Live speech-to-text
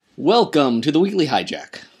Welcome to the Weekly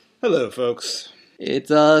Hijack. Hello, folks.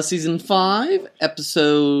 It's season 5,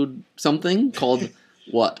 episode something called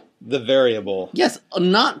what? The Variable. Yes,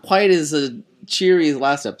 not quite as cheery as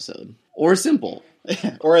last episode. Or simple.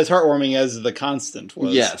 Or as heartwarming as The Constant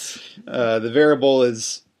was. Yes. The Variable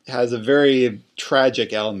has a very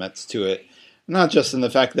tragic elements to it. Not just in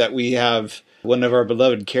the fact that we have one of our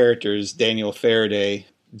beloved characters, Daniel Faraday,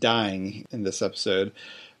 dying in this episode,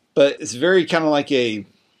 but it's very kind of like a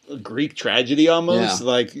Greek tragedy almost,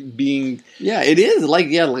 like being... Yeah, it is. Like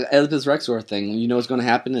Oedipus Rex sort of thing. You know what's going to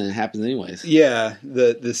happen, and it happens anyways. Yeah,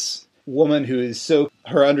 this woman who is so...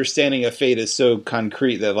 Her understanding of fate is so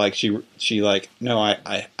concrete that, like, she like, no,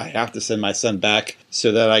 I have to send my son back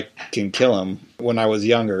so that I can kill him when I was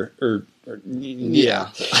younger. Yeah.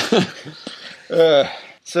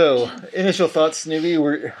 So, initial thoughts,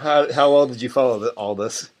 Snoopy? How well did you follow all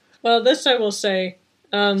this? Well, this I will say...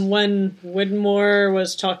 when Widmore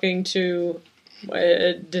was talking to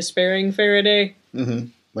despairing Faraday. Mm-hmm.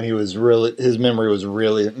 When his memory was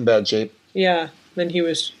really in bad shape. Yeah, when he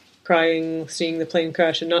was crying, seeing the plane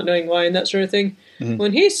crash and not knowing why and that sort of thing. Mm-hmm.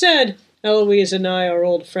 When he said, Eloise and I are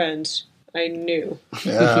old friends, I knew.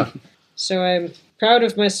 Yeah. So I'm proud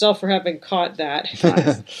of myself for having caught that.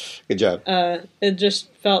 Good job. It just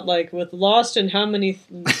felt like with Lost and how many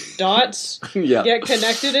dots get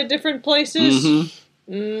connected at different places. Mm-hmm.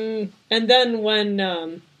 And then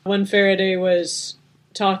when Faraday was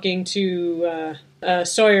talking to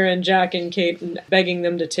Sawyer and Jack and Kate and begging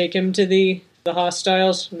them to take him to the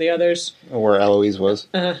hostiles, the others. Where Eloise was.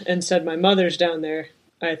 And said, my mother's down there.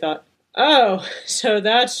 I thought, oh, so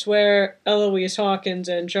that's where Eloise Hawkins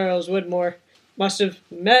and Charles Widmore must have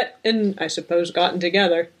met and, I suppose, gotten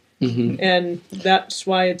together. Mm-hmm. And that's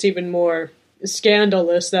why it's even more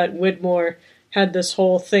scandalous that Widmore had this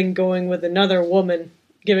whole thing going with another woman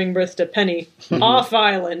giving birth to Penny off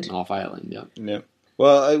island. Off island, yeah. Yeah.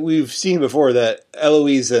 Well, we've seen before that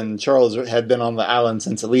Eloise and Charles had been on the island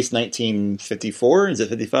since at least 1954. Is it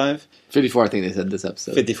 55? 54, I think they said this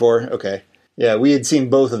episode. 54, okay. Yeah, we had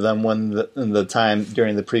seen both of them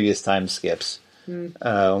during the previous time skips.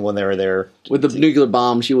 When they were there. With the nuclear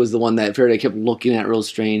bomb, she was the one that Faraday kept looking at real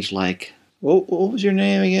strange, like... What was your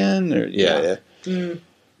name again? Yeah.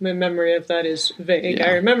 My memory of that is vague. Yeah.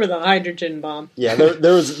 I remember the hydrogen bomb. Yeah,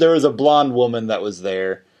 there was a blonde woman that was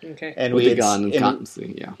there. Okay. And with we the gun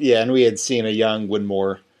and yeah, and we had seen a young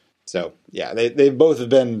Widmore. So, yeah, they both have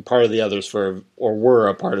been part of the others were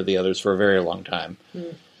a part of the others for a very long time.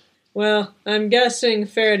 Well, I'm guessing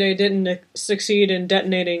Faraday didn't succeed in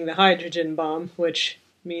detonating the hydrogen bomb, which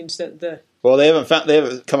means that Well, they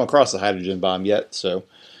haven't come across the hydrogen bomb yet, so...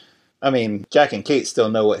 I mean, Jack and Kate still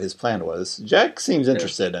know what his plan was. Jack seems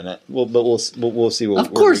interested in it. We'll see what.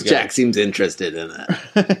 Of course, Jack seems interested in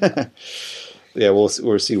it. Yeah, we'll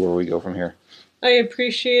see where we go from here. I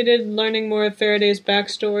appreciated learning more of Faraday's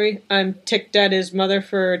backstory. I'm ticked at his mother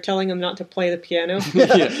for telling him not to play the piano.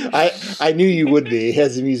 I knew you would be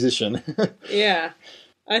as a musician. Yeah,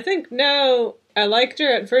 I think now I liked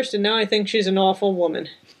her at first, and now I think she's an awful woman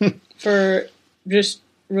for just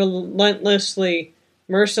relentlessly.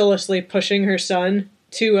 Mercilessly pushing her son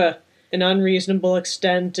to an unreasonable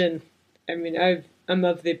extent, and I mean, I'm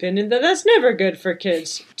of the opinion that that's never good for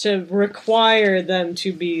kids to require them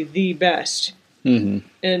to be the best. Mm-hmm.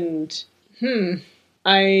 And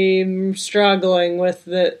I'm struggling with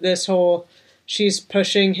this whole she's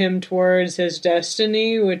pushing him towards his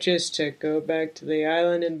destiny, which is to go back to the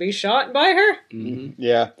island and be shot by her. Mm-hmm.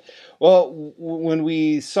 Yeah. Well, when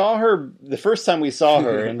we saw her the first time we saw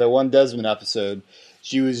her in the one Desmond episode.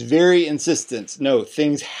 She was very insistent. No,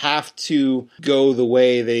 things have to go the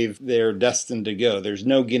way they're destined to go. There's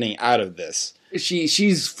no getting out of this.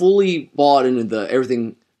 She's fully bought into the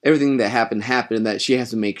everything that happened, and that she has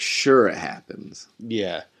to make sure it happens.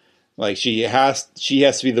 Yeah. Like she has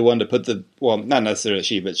to be the one to put not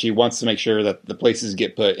necessarily but she wants to make sure that the places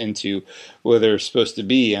get put into where they're supposed to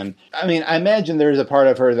be. And I mean, I imagine there's a part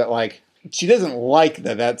of her that like she doesn't like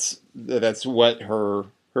that's what her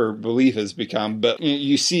belief has become, but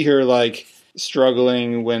you see her like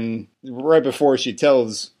struggling when right before she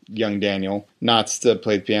tells young Daniel not to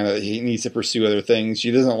play the piano, that he needs to pursue other things. She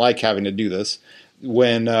doesn't like having to do this.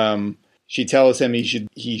 When she tells him he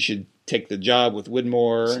should take the job with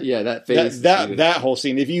Widmore. Yeah, that face. That whole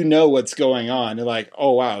scene. If you know what's going on, you're like,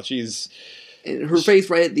 oh wow, her face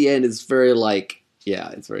right at the end is very like.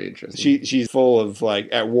 Yeah, it's very interesting. She's full of, like,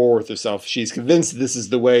 at war with herself. She's convinced this is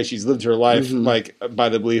the way. She's lived her life, like, by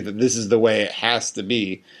the belief that this is the way it has to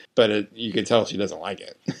be. But you can tell she doesn't like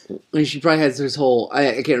it. I mean, she probably has this whole...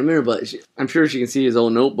 I can't remember, but I'm sure she can see his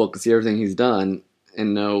own notebook and see everything he's done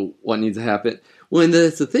and know what needs to happen. Well, and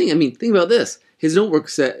that's the thing. I mean, think about this. His notebook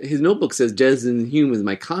says Desmond Hume is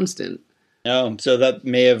my constant. Oh, so that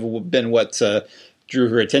may have been what drew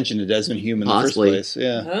her attention to Desmond Hume in Possibly. the first place.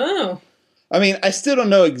 Yeah. Oh. I mean, I still don't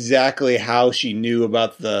know exactly how she knew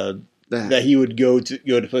about that he would go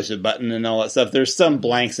to push a button and all that stuff. There's some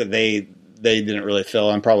blanks that they didn't really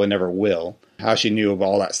fill and probably never will. How she knew of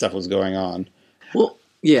all that stuff was going on. Well,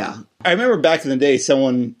 yeah. I remember back in the day,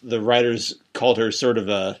 the writers called her sort of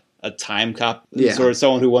a time cop, sort of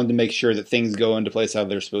someone who wanted to make sure that things go into place how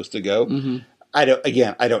they're supposed to go. Mm-hmm. I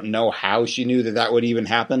don't know how she knew that would even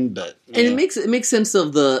happen, but and it makes sense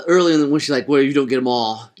of the earlier when she's like, "Well, you don't get them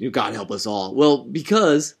all, God help us all." Well,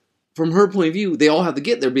 because from her point of view, they all have to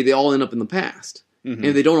get there, but they all end up in the past. Mm-hmm. And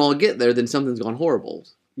if they don't all get there, then something's gone horrible.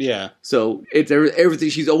 Yeah. So it's everything.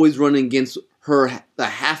 She's always running against the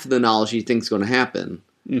half of the knowledge she thinks is going to happen,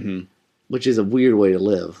 which is a weird way to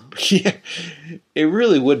live. Yeah, it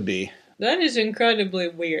really would be. That is incredibly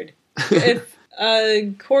weird. If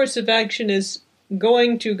a course of action is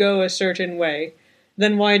going to go a certain way,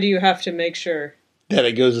 then why do you have to make sure that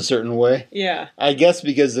it goes a certain way? Yeah. I guess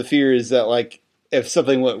because the fear is that, like, if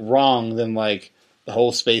something went wrong, then, like, the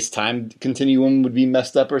whole space-time continuum would be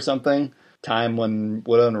messed up or something. Time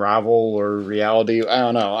would unravel, or reality. I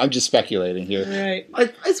don't know. I'm just speculating here. Right.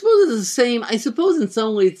 I suppose it's the same. I suppose in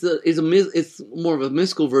some ways it's more of a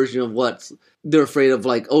mystical version of what they're afraid of.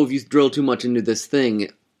 Like, oh, if you drill too much into this thing,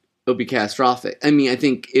 it'll be catastrophic. I mean, I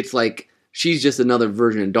think it's like she's just another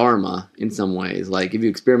version of Dharma in some ways. Like, if you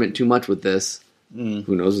experiment too much with this, who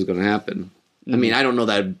knows what's going to happen? I mean, I don't know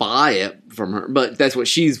that I'd buy it from her, but that's what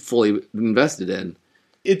she's fully invested in.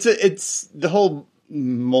 It's the whole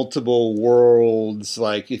multiple worlds.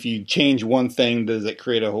 Like, if you change one thing, does it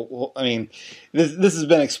create a whole? I mean, this has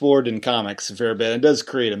been explored in comics a fair bit. It does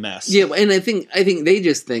create a mess. Yeah, and I think they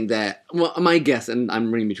just think that. Well, my guess, and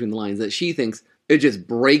I'm reading between the lines, that she thinks it just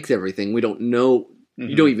breaks everything. We don't know.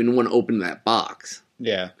 You don't even want to open that box.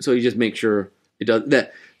 Yeah. So you just make sure it does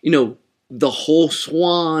that. The whole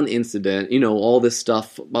Swan incident. All this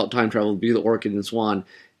stuff about time travel, Be the Orchid and Swan,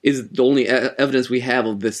 is the only evidence we have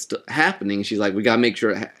of this happening. She's like, we got to make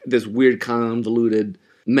sure this weird convoluted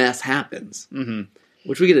mess happens. Mm-hmm.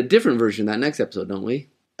 Which we get a different version of that next episode, don't we?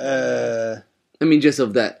 I mean, just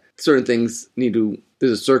of that certain things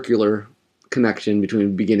there's a circular connection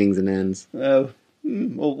between beginnings and ends.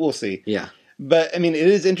 We'll see. Yeah. But, I mean, it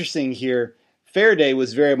is interesting here. Faraday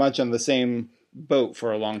was very much on the same boat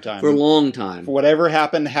for a long time. For a long time. Whatever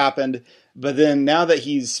happened. But then now that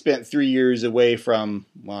he's spent 3 years away from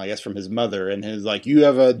his mother, and his you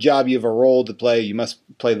have a job, you have a role to play, you must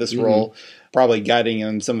play this role, probably guiding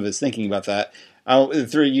him some of his thinking about that.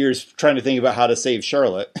 3 years trying to think about how to save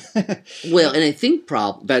Charlotte. Well, and I think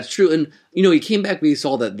that's true. And, he came back when he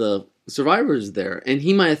saw that the survivors there, and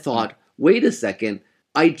he might have thought, wait a second,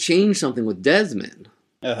 I changed something with Desmond.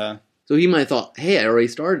 Uh-huh. So he might have thought, hey, I already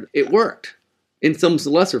started. It worked in some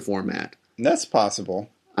lesser format. That's possible.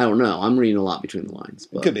 I don't know. I'm reading a lot between the lines.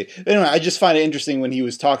 But. It could be. Anyway, I just find it interesting when he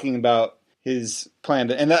was talking about his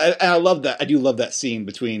plan. And I love that. I do love that scene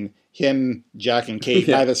between him, Jack, and Kate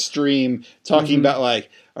by the stream, talking about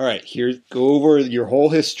all right, go over your whole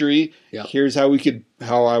history. Yep. Here's how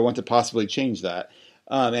I want to possibly change that.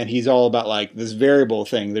 And he's all about this variable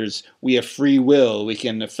thing. We have free will. We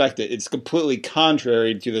can affect it. It's completely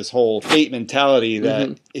contrary to this whole fate mentality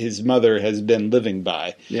that his mother has been living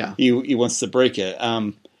by. Yeah. He wants to break it.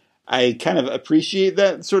 I kind of appreciate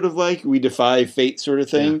that sort of we defy fate sort of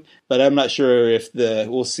thing, but I'm not sure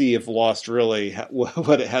we'll see if Lost really,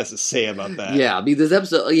 what it has to say about that. Yeah, because this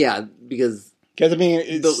episode, because I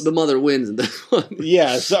mean, the mother wins in this one.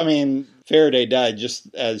 Yeah, so I mean, Faraday died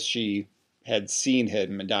just as she had seen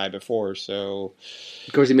him die before, so...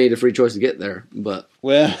 Of course, he made a free choice to get there, but...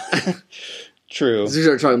 Well, true. You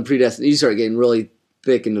start talking you start getting really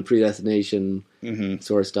thick in the predestination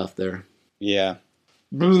sort of stuff there. Yeah.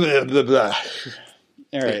 Blah, blah, blah.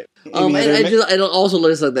 All right. I also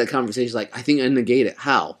let us that conversation, I think I negate it.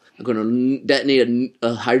 How? I'm going to detonate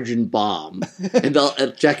a hydrogen bomb. And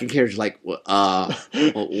Jack and Karen's wait,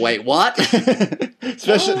 what?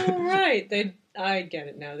 Right. I get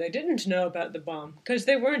it now. They didn't know about the bomb because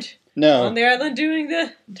they weren't on the island doing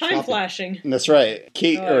the time flashing. That's right.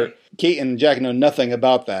 Kate and Jack know nothing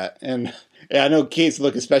about that. And I know Kate's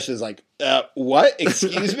look especially is what?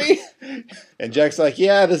 Excuse me? And Jack's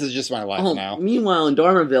yeah, this is just my life now. Meanwhile, in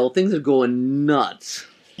Dharmaville, things are going nuts.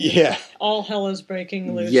 Yeah. All hell is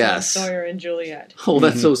breaking loose on Sawyer and Juliet. Oh,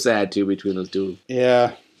 that's so sad, too, between those two.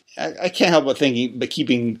 Yeah. I can't help but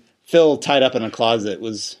keeping Phil tied up in a closet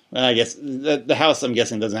was, I guess, the house, I'm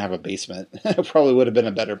guessing, doesn't have a basement. It probably would have been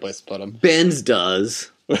a better place to put him. Ben's does.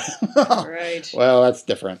 Right. Well, that's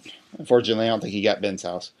different. Unfortunately, I don't think he got Ben's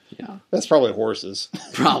house. Yeah, That's probably horses.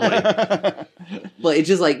 probably. But it's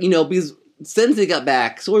just like, because since they got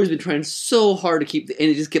back, Sawyer's been trying so hard to keep, and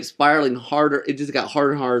it just kept spiraling harder. It just got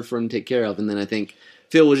harder and harder for him to take care of. And then I think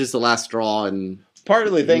Phil was just the last straw, and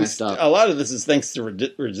Partly thanks. messed up. A lot of this is thanks to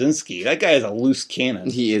Radzinski. That guy is a loose cannon.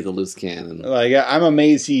 he is a loose cannon. Like, I'm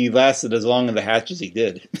amazed he lasted as long in the hatch as he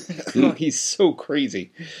did. He's so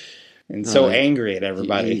crazy and so Right. angry at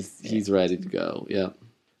everybody. He's ready to go. Yeah.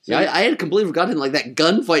 So- Yeah, I had completely forgotten. Like, that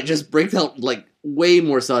gunfight just breaks out like way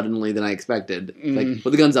more suddenly than I expected. Like,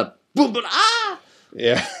 put the guns up, boom, boom, ah!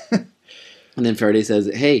 Yeah. And then Faraday says,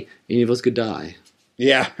 "Hey, any of us could die."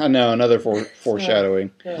 Yeah, I know. Another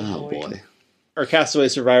foreshadowing. Oh boy. Our castaway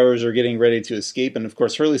survivors are getting ready to escape, and of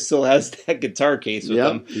course, Hurley still has that guitar case with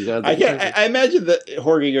him. He's got I, the- can't, I imagine that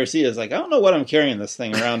Jorge Garcia is like, I don't know what I'm carrying this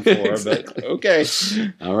thing around for, but okay.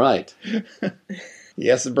 All right. He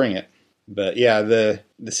has to bring it. But yeah, the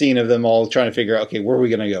scene of them all trying to figure out, okay, where are we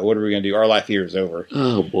going to go? What are we going to do? Our life here is over.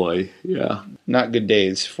 Oh boy. Yeah. Not good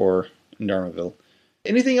days for Dharmaville.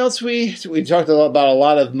 Anything else? We talked about a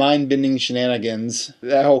lot of mind-bending shenanigans.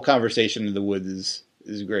 That whole conversation in the woods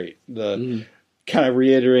is great. The kind of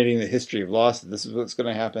reiterating the history of Lost. This is what's going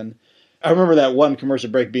to happen. I remember that one commercial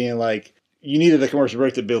break being like, you needed a commercial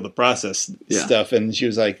break to be able to process stuff. And she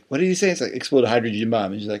was like, what did you say? It's like, explode a hydrogen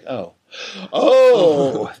bomb. And she's like, oh,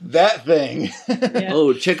 that thing. Yeah.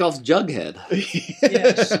 Oh, Chekhov's Jughead.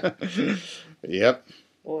 Yes. Yep.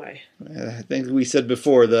 Boy. I think we said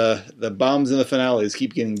before, the bombs in the finales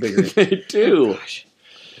keep getting bigger. They do. Gosh.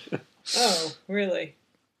 Oh, really?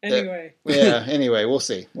 Anyway. Yeah, anyway, we'll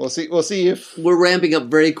see. We'll see if... We're ramping up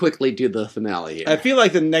very quickly to the finale here. I feel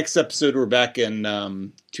like the next episode we're back in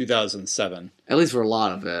 2007. At least for a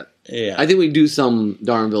lot of it. Yeah. I think we do some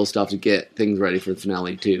Darnville stuff to get things ready for the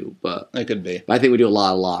finale too, but That could be. I think we do a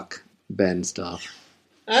lot of Lock Ben stuff.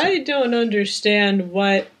 I don't understand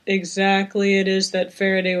what exactly it is that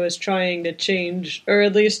Faraday was trying to change, or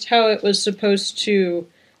at least how it was supposed to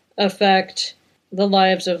affect the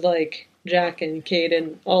lives of, like, Jack and Kate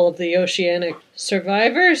and all of the oceanic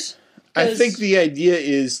survivors. I think the idea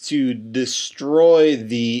is to destroy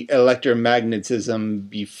the electromagnetism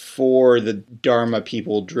before the Dharma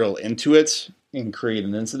people drill into it and create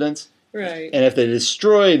an incident. Right. And if they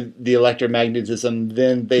destroy the electromagnetism,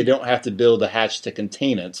 then they don't have to build a hatch to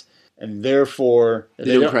contain it. And therefore...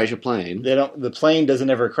 They don't crash a plane. The plane doesn't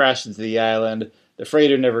ever crash into the island. The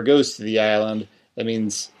freighter never goes to the island. That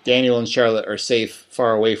means Daniel and Charlotte are safe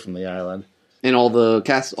far away from the island. And all the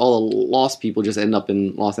lost people just end up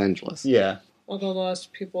in Los Angeles. Yeah. All the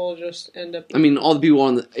lost people just end up... I mean, all the people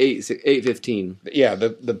on the 815. Yeah, the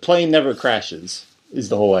plane never crashes, is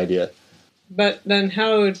the whole idea. But then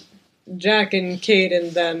how would Jack and Kate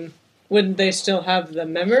and them, wouldn't they still have the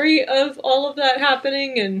memory of all of that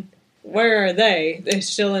happening? And where are they? They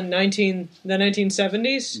still in the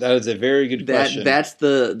 1970s? That is a very good question. That's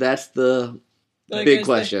the Like, big is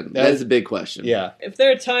question. That That is- is a big question. Yeah. If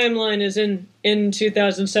their timeline is in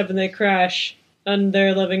 2007, they crash, and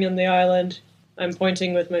they're living in the island. I'm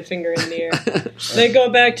pointing with my finger in the air. They go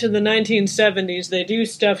back to the 1970s. They do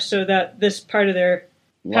stuff so that this part of their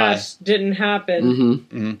past didn't happen.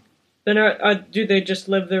 Mm-hmm. Then do they just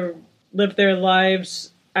live their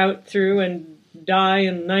lives out through and die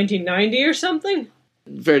in 1990 or something?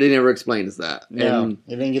 Faraday never explains that. No, And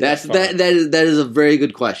you didn't get that's that far. that is a very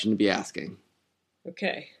good question to be asking.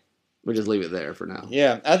 Okay. We'll just leave it there for now.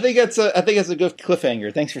 Yeah, I think that's a good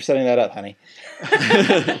cliffhanger. Thanks for setting that up, honey.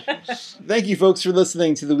 Thank you, folks, for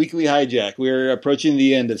listening to the Weekly Hijack. We're approaching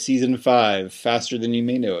the end of Season 5, faster than you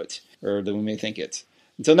may know it, or than we may think it.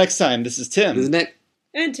 Until next time, this is Tim. This is Nick.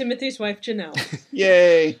 And Timothy's wife, Janelle.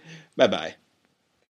 Yay! Bye-bye.